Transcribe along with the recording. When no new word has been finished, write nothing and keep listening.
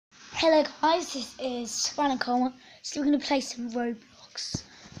Hello guys, this is Savannah Coleman. So we're going to play some Roblox.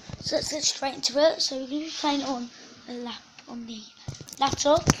 So let's get straight into it. So we're going to be playing on the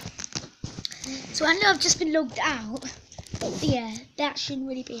laptop. So I know I've just been logged out. But yeah, that shouldn't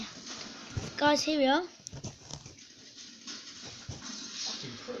really be happening. Guys, here we are.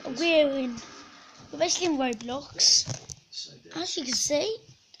 We're basically in Roblox. As you can see, I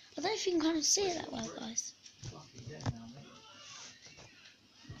don't know if you can kind of see it that well, guys.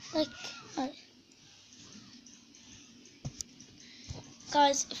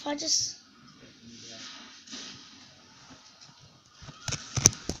 Guys, if I just...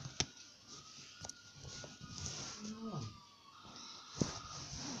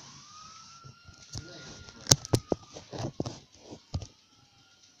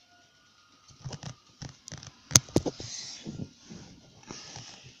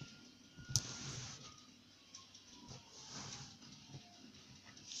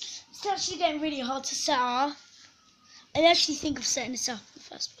 It's actually getting really hard to set up. I actually think of setting this up in the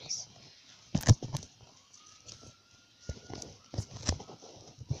first place.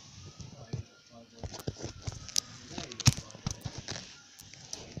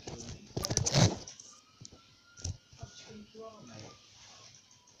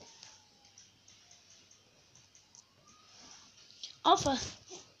 Offer.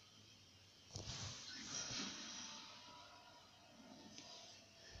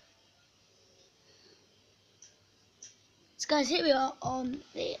 So guys, here we are on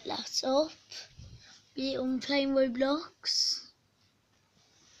the laptop. We're playing Roblox.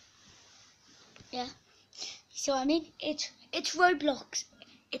 Yeah. See what I mean? It's Roblox.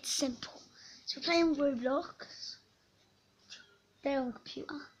 It's simple. So we're playing Roblox. They're on the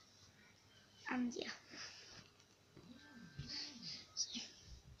computer. And yeah.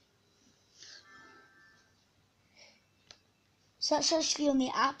 So that's actually on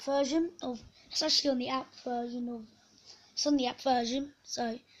the app version of. It's actually on the app version of. It's on the app version.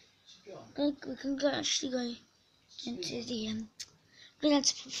 So we can actually go into the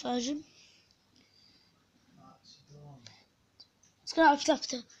version. It's gonna open up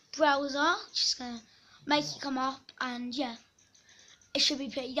the browser. Just gonna make it come up, and yeah, it should be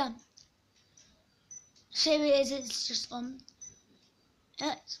pretty done. So here it is. It's just on.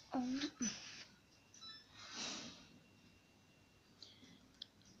 It's on.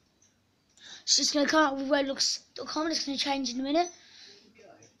 It's just going to come up with Roblox.com. It's going to change in a minute.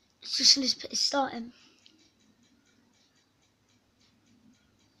 It's just going to put it starting.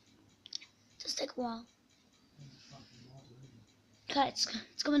 Just take a while. Okay, it's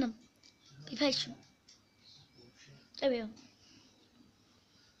coming on. Be patient. There we go.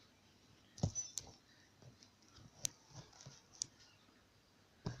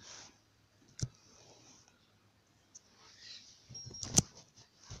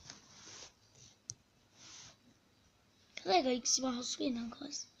 There you go, you can see my whole screen now,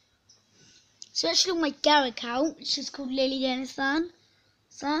 guys. So actually on my Gar account, which is called Lily Dennis Fan.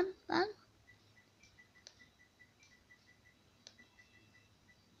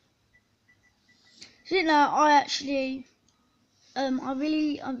 You know, I'm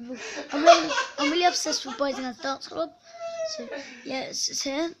really obsessed with Boys and Girls Dance Club. So yeah, it's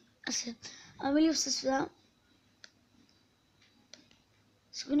here. I'm really obsessed with that.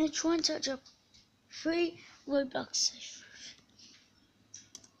 So we're gonna try and search up free Roblox.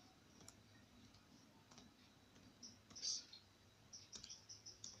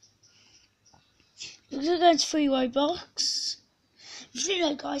 We're gonna go into free Roblox. You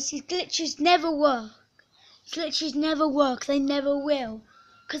know, guys, these glitches never work. Glitches never work. They never will,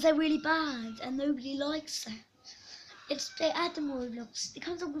 because they're really bad and nobody likes them. They add them Roblox. It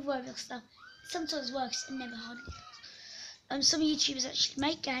comes up with Roblox stuff. It sometimes works and never hardly does. Some YouTubers actually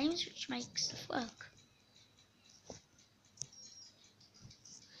make games which make stuff work.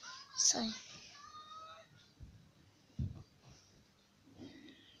 So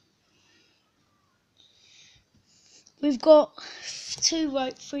we've got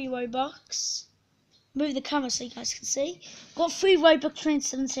free Robux. Move the camera so you guys can see. Got free Robux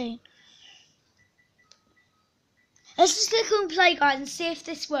 2017. Let's just click on play, guys, and see if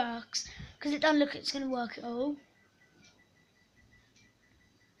this works. Because it doesn't look like it's going to work at all.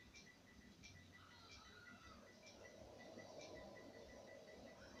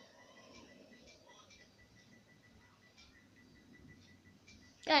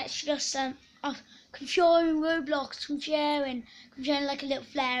 Yeah, it's just configuring Roblox, configuring like a little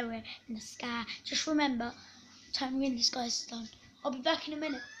flare in the sky. Just remember, time when this guy's done. I'll be back in a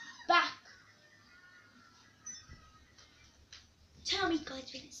minute. Back. Tell me,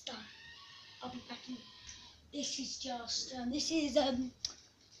 guys, when it's done. I'll be back in. This is just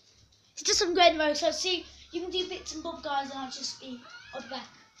It's just some great road. So see, you can do bits and bobs, guys, and I'll be back.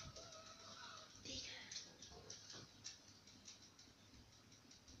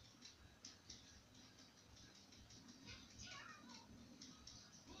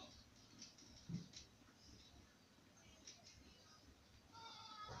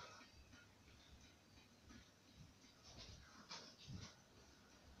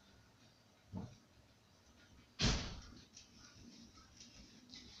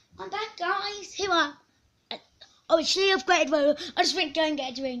 I'm back, guys. Here I am. Oh, it's the upgraded road. I just went go and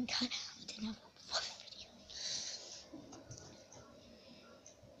get a drink. I didn't have one video.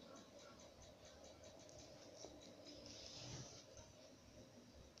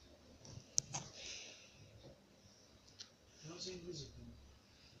 How's he invisible?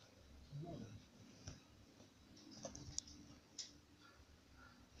 No.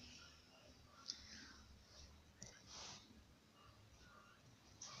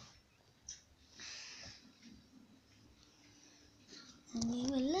 And we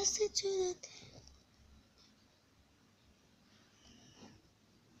will listen to the.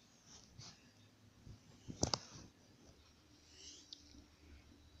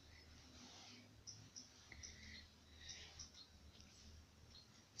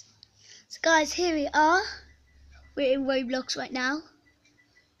 So, guys, here we are. We're in Roblox right now.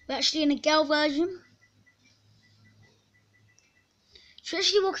 We're actually in a girl version. She's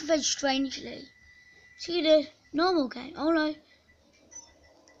actually walking very strangely. See the normal game. Oh no.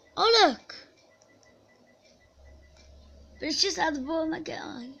 Oh look. But it's just at the bottom I get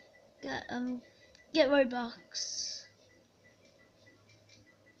Robux.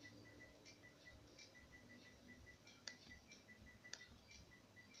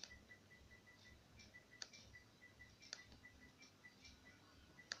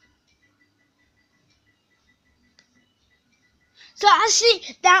 So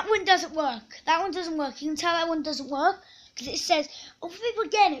actually, that one doesn't work. That one doesn't work. You can tell that one doesn't work because it says, "Oh, people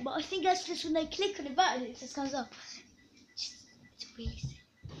get it," but I think that's just when they click on the button, it just comes up. It's really sick.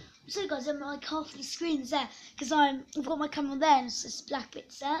 So guys, I'm like half the screen's there because I've got my camera there and it's just black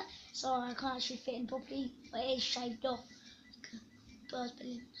bits there, so I can't actually fit in properly. But it is shaved off. Birds,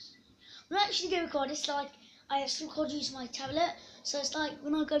 balloons. When I actually do record, it's like I actually record using my tablet. So it's like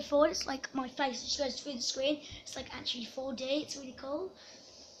when I go forward, it's like my face just goes through the screen. It's like actually 4D. It's really cool.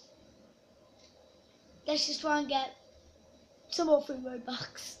 Let's just try and get some more free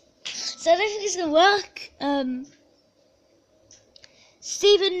Robux. So I don't think it's gonna work.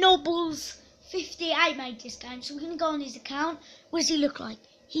 Stephen Nobles 58 made this game, so we're gonna go on his account. What does he look like?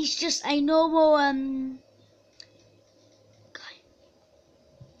 He's just a normal guy.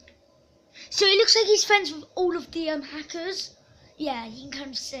 So it looks like he's friends with all of the hackers. Yeah, you can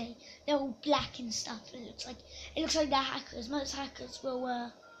kind of see they're all black and stuff. It looks like they're hackers. Most hackers will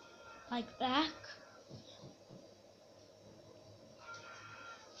wear like black.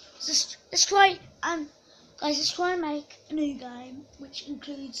 So let's try and guys, let's try and make a new game which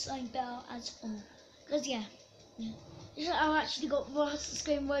includes something better as well. Because yeah. I've actually got the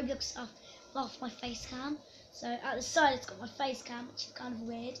screen Roblox stuff off my face cam. So at the side it's got my face cam, which is kind of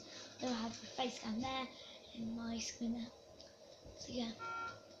weird. I have my face cam there and my screen there. So yeah,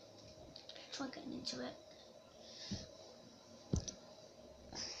 try getting into it.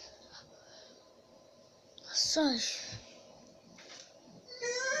 So, you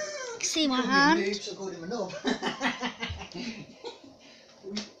can see my hand. Noobs, I called him a knob.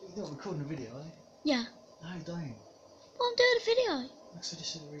 He's not recording a video, are you? Yeah. No, don't. Well, I'm doing a video. That's what you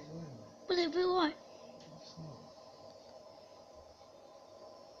said really well. Will it be alright? It's not.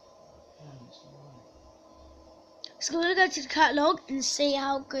 No, it's not right. So we're going to go to the catalogue and see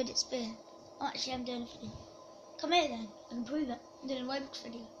how good it's been. Oh, actually, I'm doing a video. Come here then. I can prove it. I'm doing a Roblox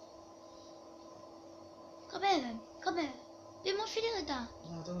video. Come here then. Come here. Do my video like that.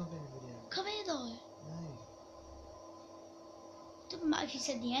 No, I don't want to be in a video. Come here though. No. Doesn't matter if you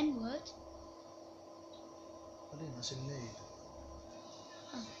said the N word. I didn't, I said nude.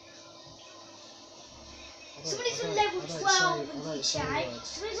 Oh. I Somebody's don't- on I level don't 12 say- I and don't say Dad. words.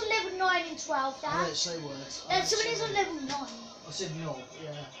 Somebody's on level 9 and 12, I Dad. don't say words. Somebody's on level 9. I said knob,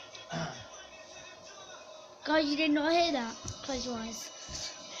 yeah. Guys, you did not hear that. Close your eyes.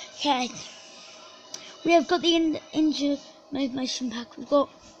 Okay. We have got the injured motion pack. We've got.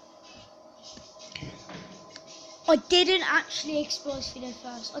 I didn't actually explore this video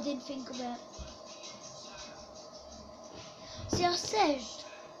first. I didn't think of it. See, I said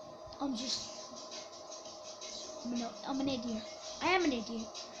I'm an idiot. I am an idiot.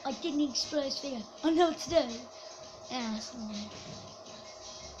 I didn't explore this video. I know what to do. Yeah, that's what I mean.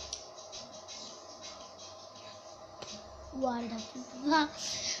 Why did I think of that?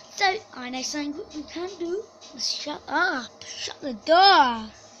 don't. I know something what we can do. Shut up. Shut the door.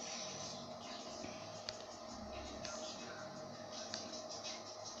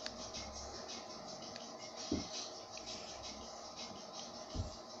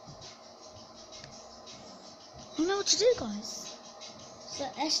 I don't know what to do, guys. So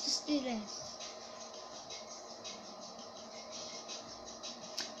let's just do this.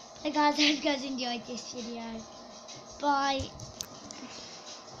 Hey guys, I hope you guys enjoyed this video. Bye.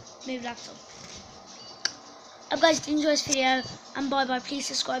 Move laptop. I hope you guys enjoyed this video, and bye bye. Please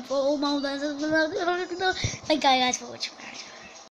subscribe for all more. Thank you guys for watching.